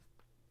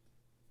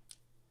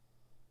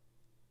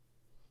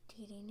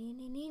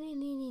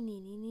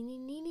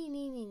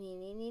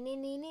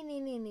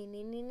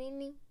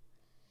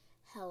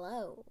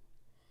Hello.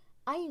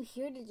 I am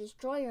here to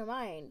destroy your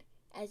mind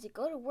as you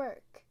go to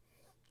work.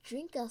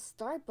 Drink a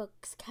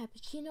Starbucks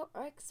cappuccino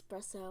or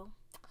espresso.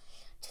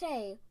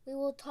 Today, we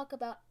will talk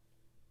about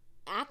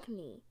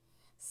acne,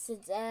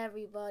 since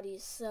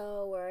everybody's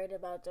so worried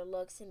about their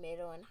looks in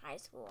middle and high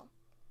school.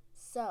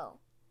 So,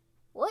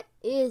 what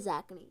is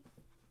acne?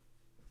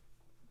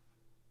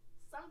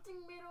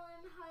 Something middle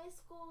and high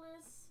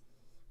schoolers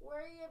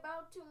worry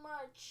about too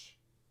much.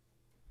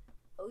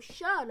 Oh,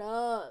 shut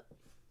up.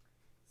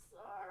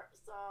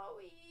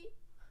 Sorry.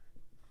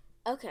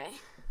 Okay.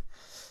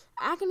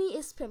 Acne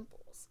is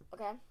pimples,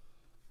 okay?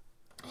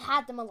 I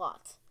had them a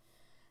lot.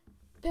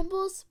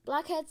 Pimples,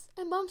 blackheads,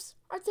 and bumps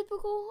are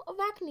typical of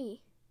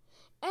acne.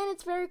 And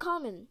it's very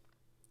common.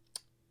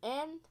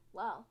 And,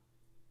 wow.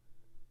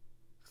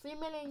 3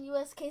 million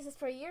US cases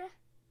per year?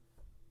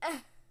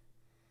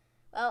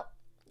 Well,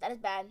 that is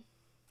bad.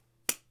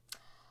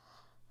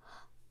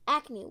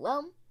 Acne,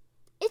 well,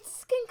 it's a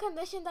skin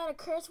condition that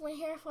occurs when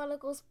hair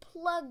follicles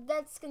plug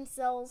dead skin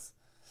cells.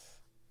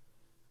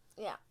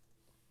 Yeah.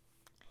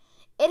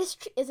 Is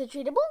it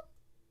treatable?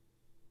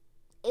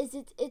 Is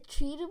it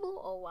treatable?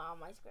 Oh wow,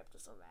 my script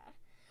is so bad.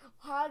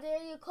 How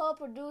dare you,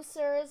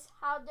 co-producers?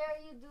 How dare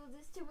you do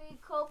this to me,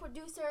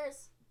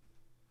 co-producers?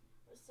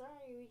 We're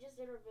sorry, we just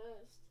did our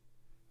best.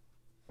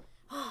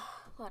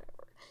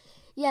 Whatever.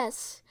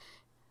 Yes,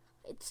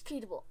 it's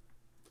treatable.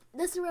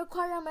 Does it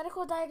require a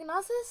medical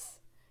diagnosis?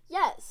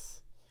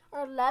 Yes.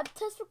 Are lab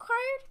tests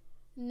required?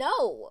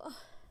 No.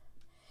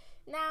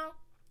 Now,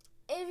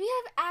 if you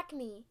have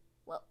acne,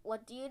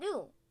 what do you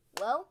do?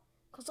 Well,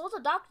 consult a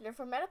doctor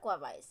for medical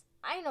advice.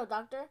 I know,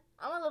 doctor.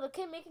 I'm a little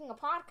kid making a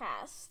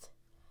podcast.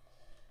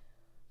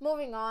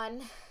 Moving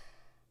on.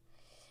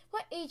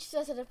 What age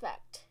does it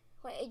affect?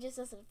 0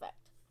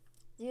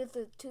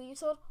 to 2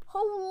 years old?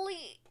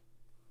 Holy!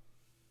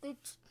 3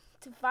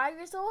 to 5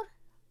 years old?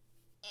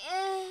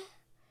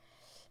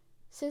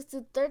 6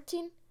 to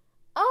 13?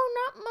 Oh,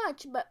 not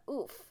much, but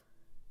oof.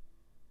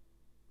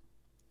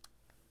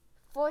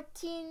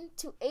 14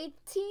 to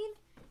 18?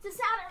 To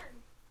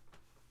Saturn!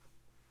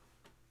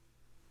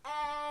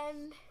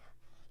 And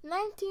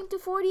 19 to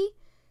 40?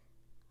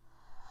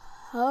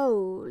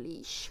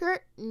 Holy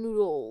shirt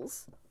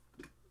noodles.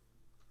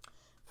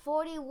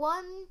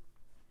 41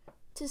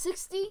 to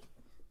 60?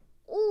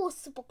 Ooh,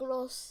 super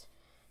close.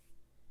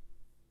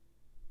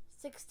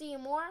 60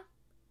 and more?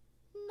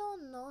 No.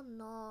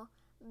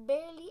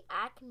 Barely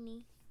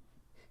acne.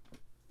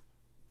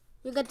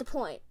 You get the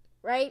point,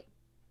 right?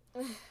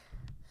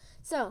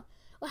 So,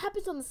 what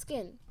happens on the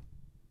skin?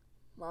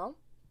 Well,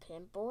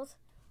 pimples.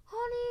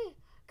 Honey,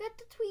 get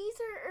the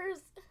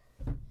tweezers.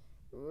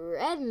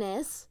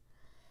 Redness.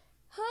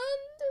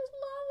 There's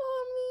lava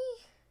on me.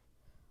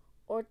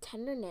 Or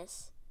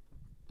tenderness.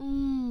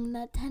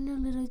 That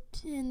tender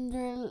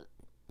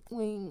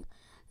wing.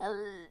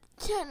 A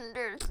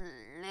tender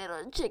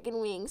little chicken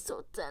wing,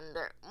 so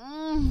tender.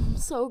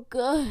 So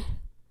good.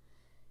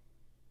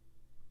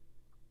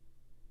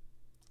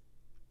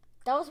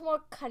 That was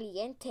more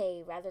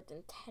caliente rather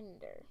than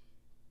tender.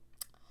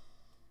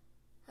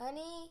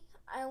 Honey,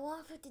 I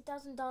want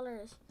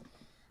 $50,000.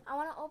 I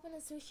want to open a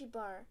sushi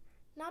bar.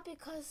 Not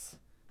because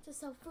to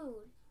sell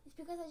food. It's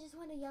because I just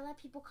want to yell at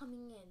people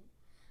coming in.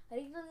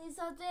 I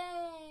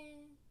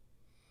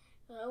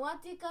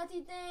want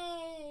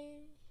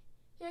ticatite.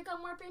 Here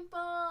come more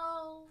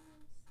pimples.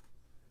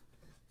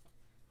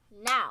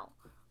 Now,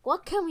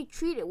 what can we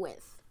treat it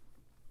with?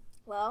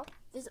 Well,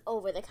 there's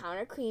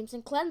over-the-counter creams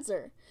and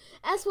cleanser,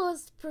 as well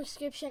as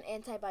prescription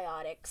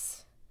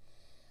antibiotics.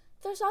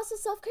 There's also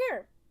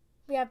self-care.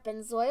 We have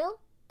benzoyl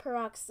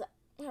peroxide,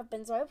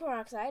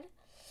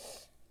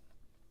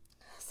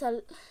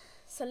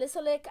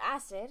 salicylic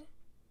acid,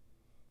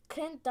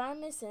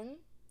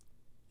 clindamycin,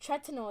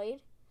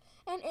 tretinoid,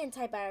 and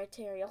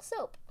antibacterial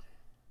soap.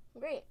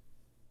 Great.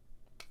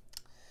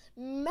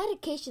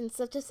 Medications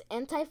such as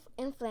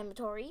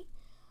anti-inflammatory,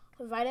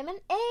 vitamin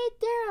A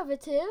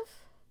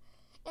derivative,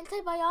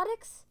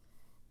 antibiotics,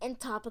 and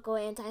topical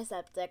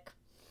antiseptic.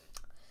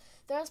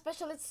 There are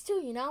specialists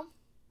too,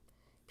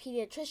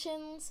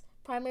 pediatricians,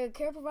 primary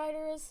care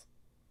providers,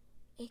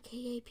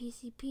 aka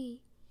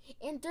PCP,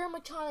 and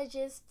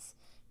dermatologists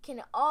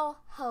can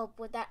all help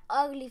with that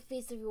ugly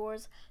face of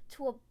yours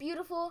to a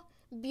beautiful,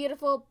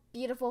 beautiful,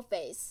 beautiful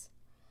face.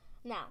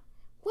 Now,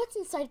 what's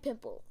inside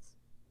pimples?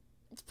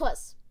 It's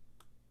pus,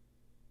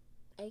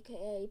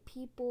 aka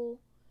people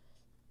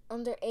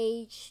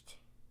underaged,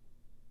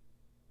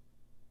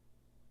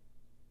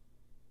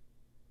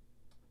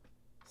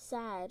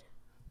 sad.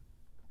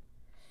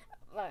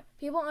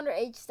 People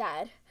underage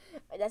sad.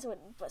 That's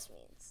what pus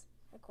means,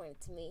 according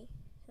to me.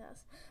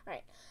 Yes.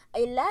 Alright.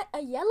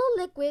 A yellow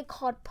liquid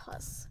called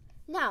pus.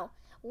 Now,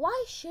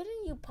 why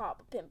shouldn't you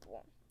pop a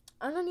pimple?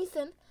 Underneath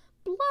it,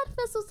 blood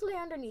vessels lay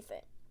underneath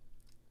it.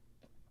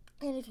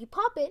 And if you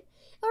pop it,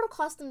 it'll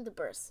cause them to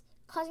burst,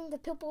 causing the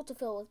pimple to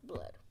fill with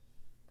blood.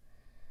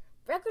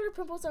 Regular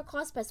pimples are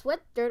caused by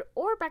sweat, dirt,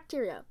 or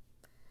bacteria.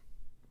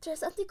 there's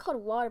something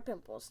called water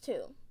pimples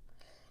too.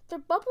 They're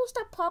bubbles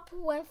that pop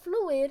when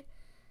fluid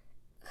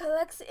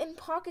collects in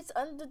pockets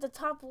under the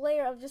top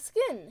layer of your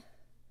skin.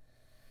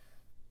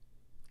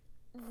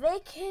 They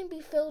can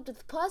be filled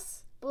with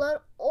pus,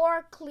 blood,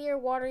 or clear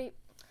water,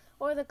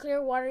 or the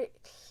clear water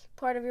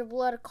part of your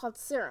blood called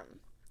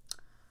serum.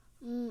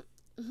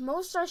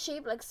 Most are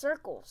shaped like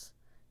circles,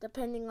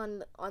 depending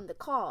on the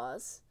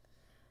cause.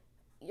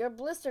 Your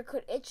blister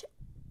could itch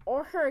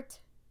or hurt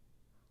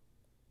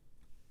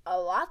a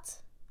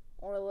lot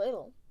or a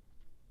little.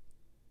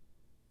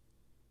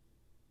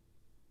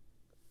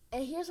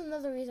 And here's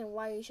another reason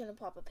why you shouldn't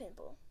pop a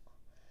pimple.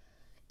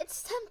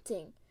 It's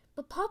tempting,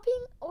 but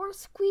popping or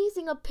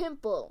squeezing a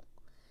pimple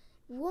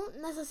won't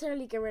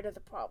necessarily get rid of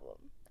the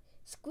problem.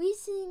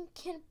 Squeezing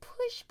can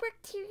push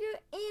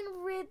bacteria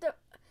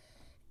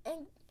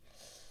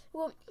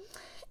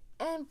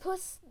and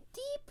push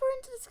deeper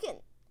into the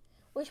skin,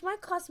 which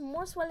might cause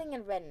more swelling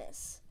and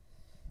redness.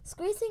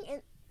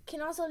 Squeezing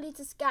can also lead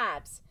to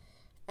scabs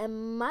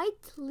and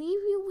might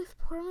leave you with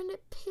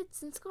permanent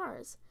pits and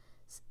scars,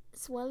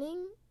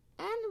 swelling,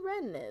 and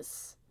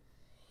redness.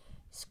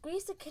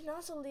 Squeezing can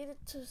also lead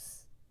to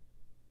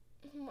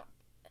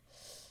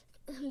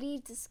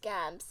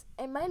scabs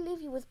and might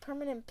leave you with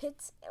permanent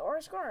pits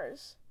or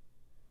scars.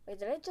 Wait,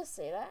 did I just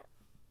say that?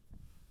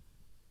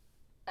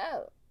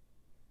 Oh.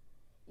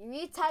 You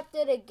retyped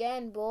it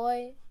again,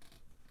 boy.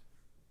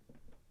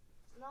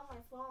 It's not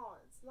my fault.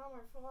 It's not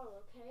my fault,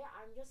 okay?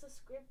 I'm just a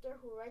scripter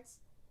who likes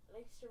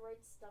to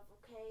write stuff,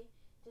 okay?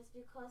 Just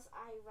because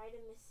I write a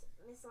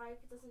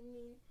mistype doesn't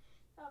mean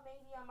that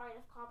maybe I might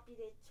have copied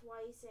it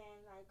twice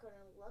and I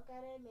couldn't look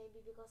at it.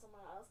 Maybe because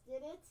someone else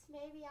did it.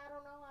 Maybe, I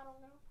don't know.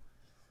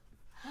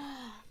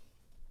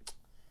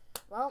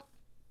 Well,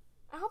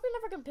 I hope you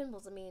never get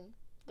pimples. I mean,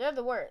 they're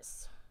the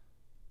worst.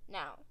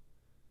 Now,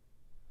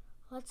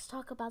 let's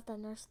talk about the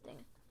nurse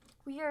thing.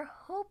 We are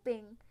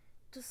hoping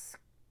to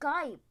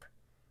Skype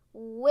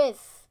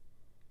with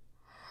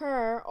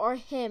her or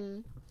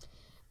him,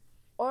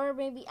 or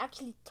maybe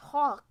actually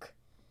talk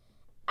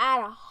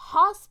at a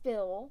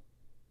hospital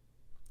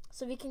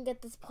so we can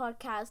get this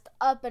podcast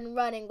up and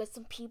running with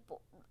some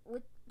people,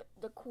 with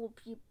the cool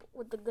people,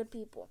 with the good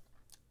people.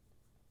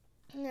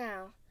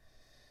 Now,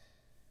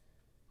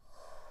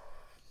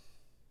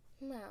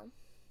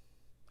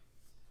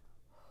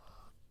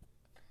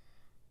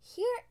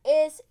 here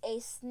is a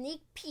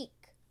sneak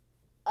peek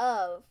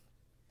of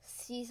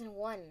Season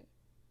 1,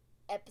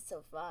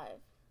 Episode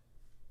 5.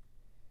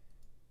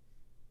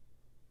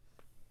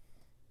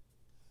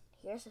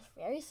 Here's a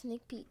very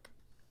sneak peek.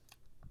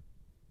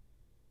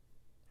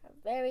 A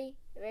very,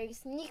 very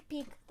sneak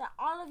peek that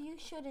all of you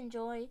should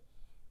enjoy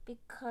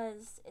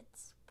because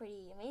it's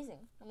pretty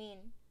amazing. I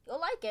mean, you'll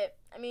like it.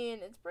 I mean,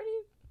 it's pretty...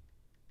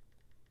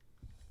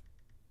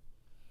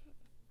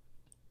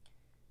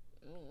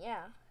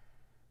 yeah.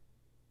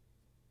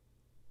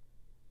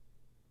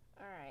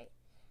 Alright,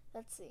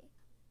 let's see.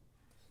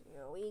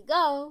 Here we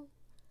go.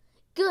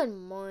 Good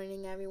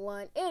morning,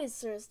 everyone. It is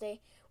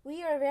Thursday.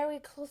 We are very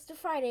close to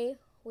Friday,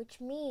 which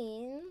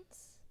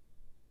means...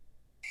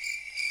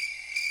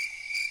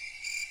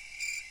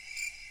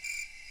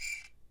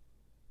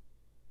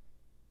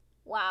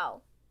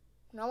 wow.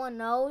 No one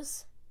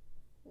knows?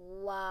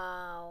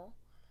 Wow.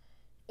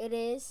 It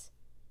is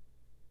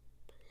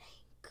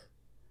blank.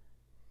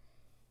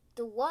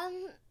 The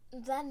one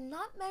that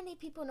not many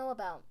people know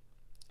about.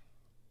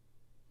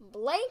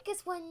 Blank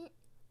is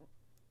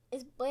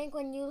blank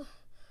when you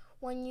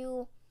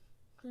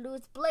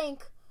lose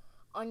blank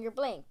on your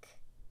blank.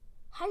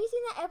 Have you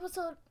seen that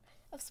episode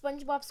of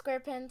SpongeBob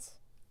SquarePants?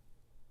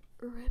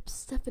 Rip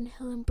Stephen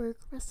Hillenburg,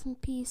 rest in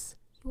peace.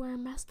 You are a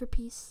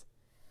masterpiece.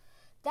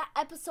 That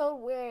episode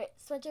where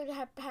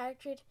SpongeBob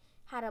Patrick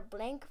had a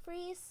blank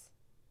freeze?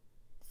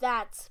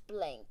 That's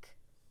blank.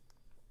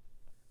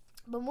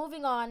 But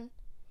moving on,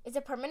 is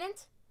it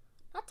permanent?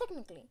 Not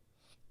technically.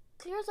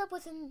 Clears up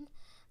within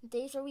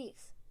days or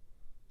weeks.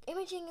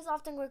 Imaging is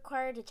often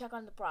required to check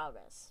on the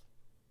progress.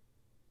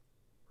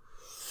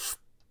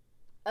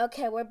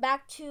 Okay, we're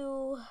back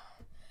to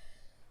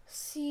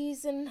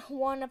Season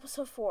 1,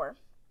 Episode 4.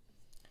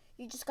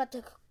 You just got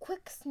a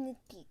quick sneak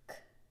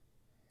peek.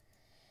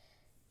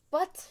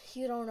 But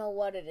you don't know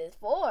what it is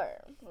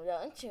for,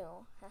 don't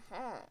you?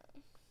 Haha.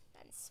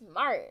 That's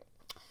smart.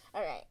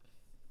 Alright.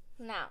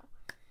 Now,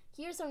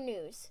 here's some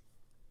news.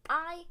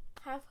 I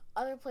have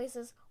other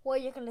places where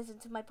you can listen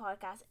to my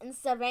podcast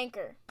instead of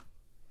Anchor.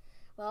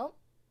 Well,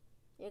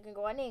 you can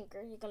go on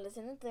Anchor. You can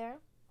listen to there.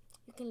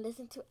 You can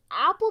listen to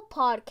Apple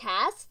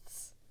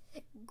Podcasts,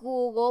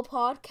 Google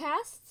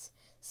Podcasts,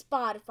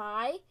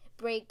 Spotify,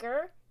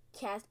 Breaker,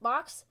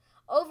 Castbox,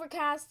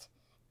 Overcast,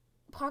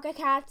 Pocket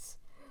Casts,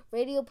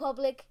 Radio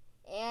Public,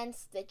 and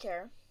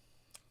Stitcher.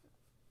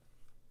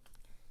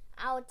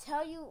 I'll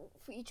tell you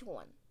for each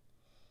one.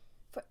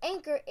 For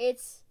Anchor,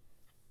 it's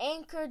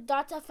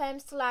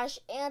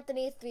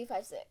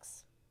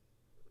anchor.fm/Anthony356.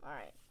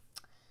 Alright.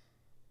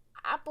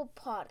 Apple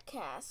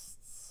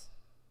Podcasts.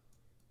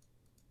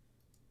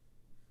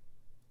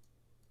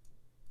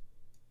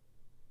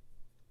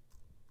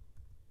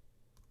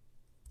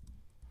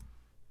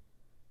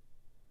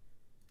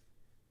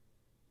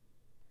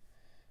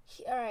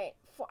 Alright,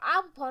 for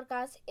Apple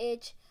Podcasts,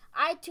 it's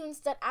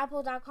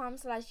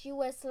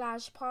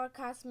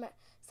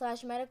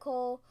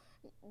itunes.apple.com/us/podcast/medical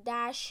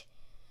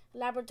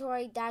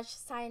laboratory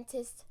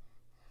scientist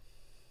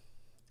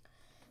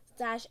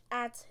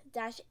at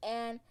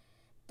and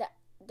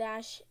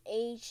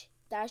age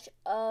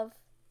of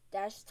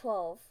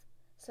 12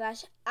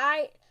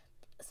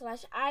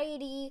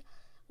 /ID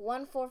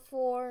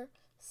 144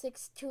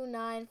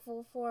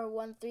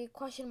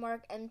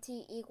 6294413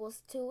 MT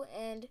equals 2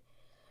 and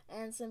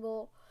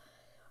symbol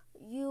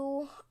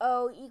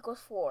UO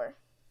equals 4.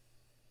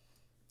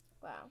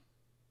 Wow.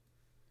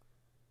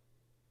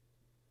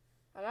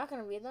 I'm not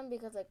gonna read them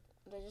because they're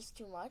just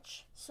too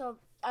much. So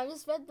I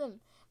just read them,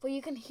 but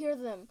you can hear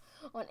them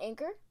on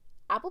Anchor,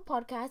 Apple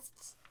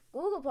Podcasts,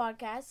 Google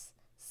Podcasts,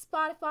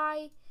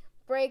 Spotify,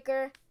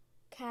 Breaker,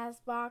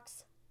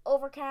 Castbox,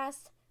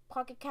 Overcast,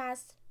 Pocket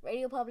Cast,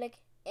 Radio Public,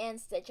 and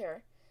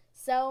Stitcher.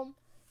 So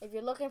if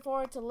you're looking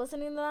forward to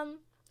listening to them,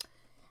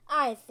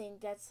 I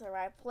think that's the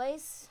right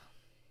place.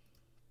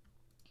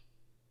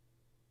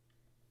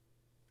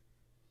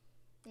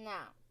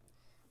 Now,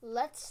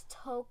 let's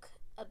talk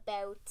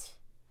about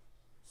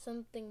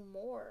something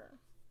more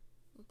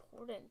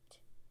important.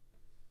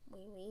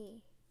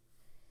 We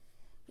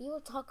will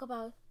talk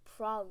about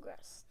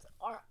progress.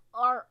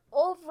 Our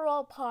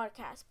overall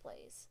podcast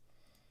plays.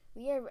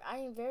 I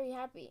am very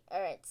happy.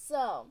 Alright,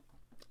 so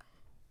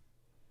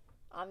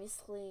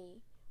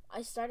obviously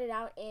I started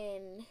out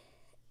in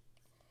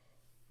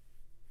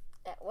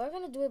we're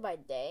gonna do it by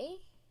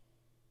day.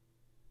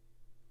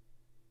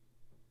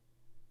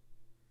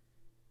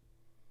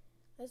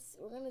 Let's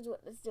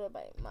do it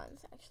by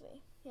month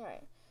actually.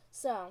 Alright.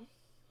 So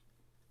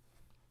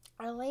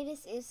our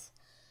latest is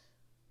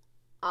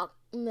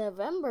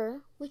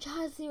November, which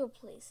has 0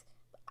 plays.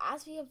 But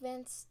as we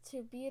advance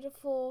to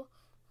beautiful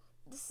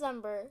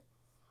December,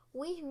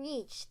 we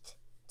reached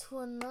to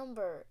a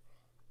number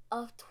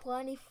of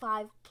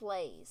 25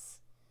 plays.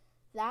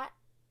 That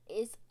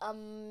is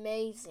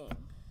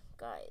amazing,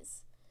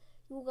 guys.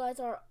 You guys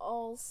are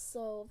all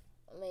so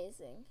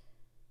amazing.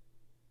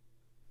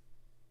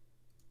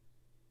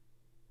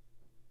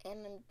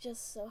 And I'm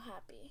just so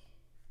happy.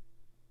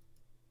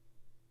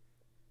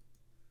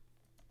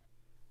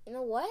 You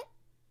know what?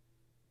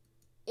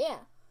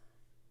 Yeah.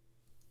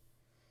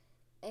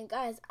 And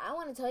guys, I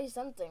want to tell you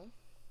something.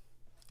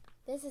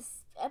 This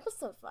is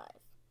episode 5.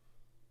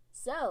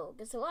 So,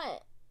 guess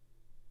what?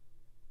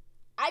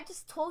 I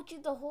just told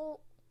you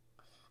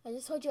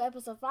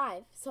episode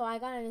 5. So I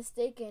got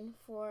mistaken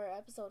for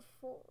episode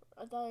 4.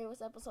 I thought it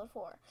was episode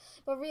 4.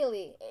 But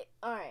really,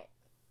 alright.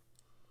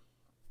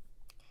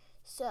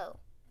 So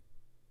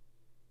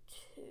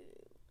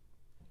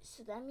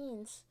that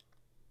means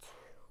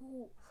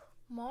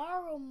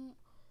tomorrow.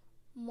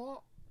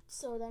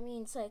 So that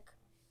means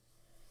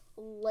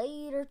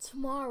later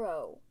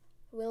tomorrow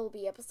will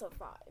be episode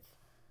 5.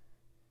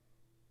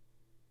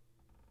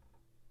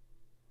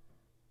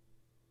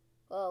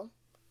 Well,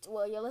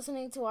 you're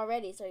listening to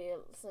already, so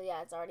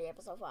yeah, it's already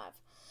episode 5.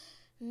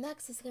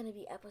 Next is gonna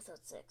be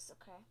episode 6.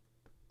 Okay,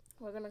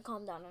 we're gonna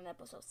calm down on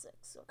episode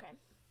 6. Okay,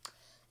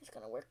 it's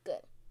gonna work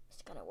good.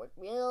 It's gonna work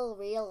real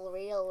good.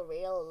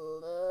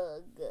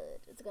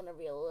 It's gonna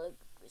be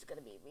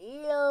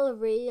real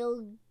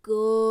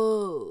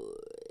good.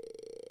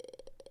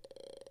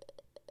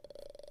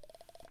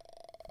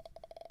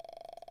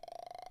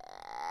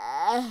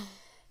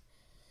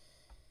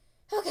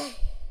 Okay.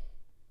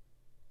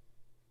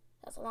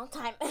 That's a long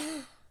time.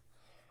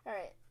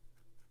 Alright,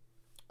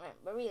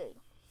 but really,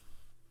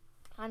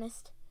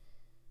 honest,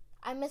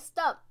 I messed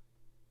up.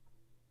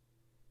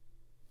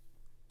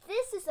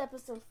 This is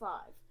episode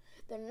 5.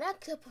 The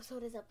next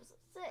episode is episode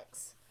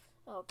 6.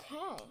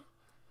 Okay.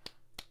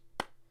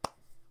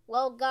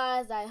 Well,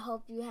 guys, I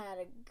hope you had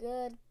a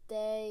good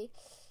day.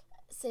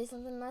 Say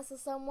something nice to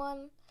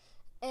someone.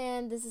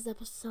 And this is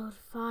episode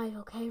 5,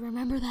 okay?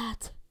 Remember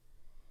that.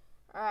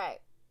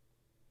 Alright.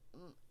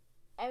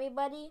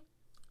 Everybody,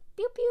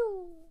 pew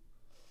pew.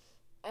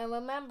 And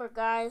remember,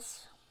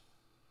 guys,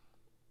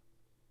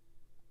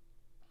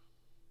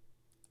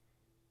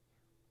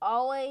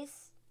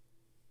 always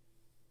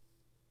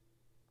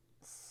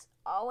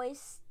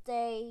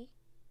stay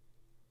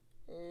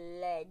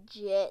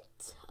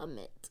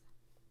legitimate.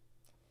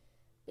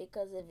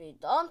 Because if you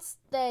don't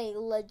stay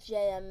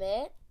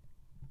legitimate,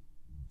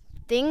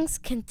 things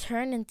can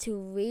turn into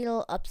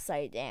real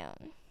upside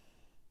down.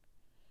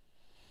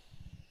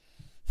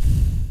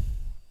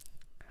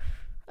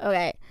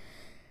 Okay.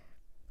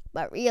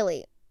 But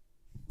really,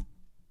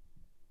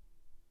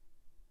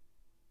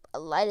 a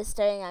light is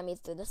staring at me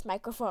through this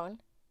microphone.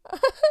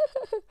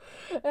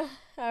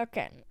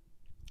 Okay.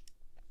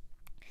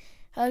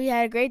 Hope you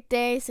had a great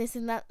day. Say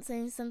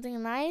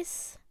something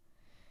nice.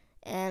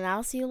 And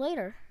I'll see you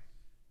later.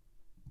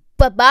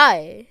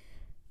 Bye-bye.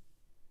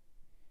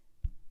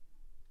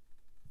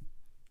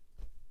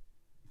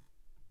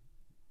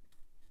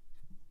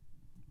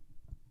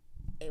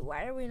 Hey,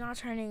 why are we not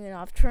turning it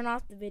off? Turn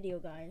off the video,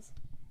 guys.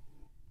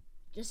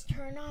 Just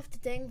turn off the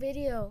dang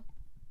video.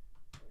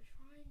 We're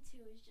trying to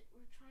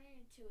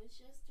to. It's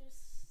just there's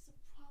some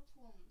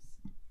problems.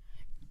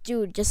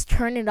 Dude, just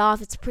turn it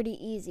off. It's pretty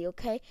easy,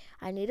 okay?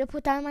 I need to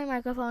put down my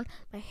microphone.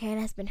 My hand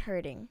has been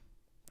hurting.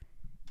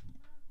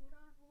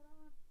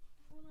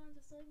 Hold on.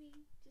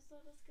 Just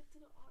let us get to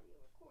the audio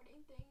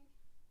recording thing.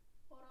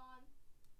 Hold on.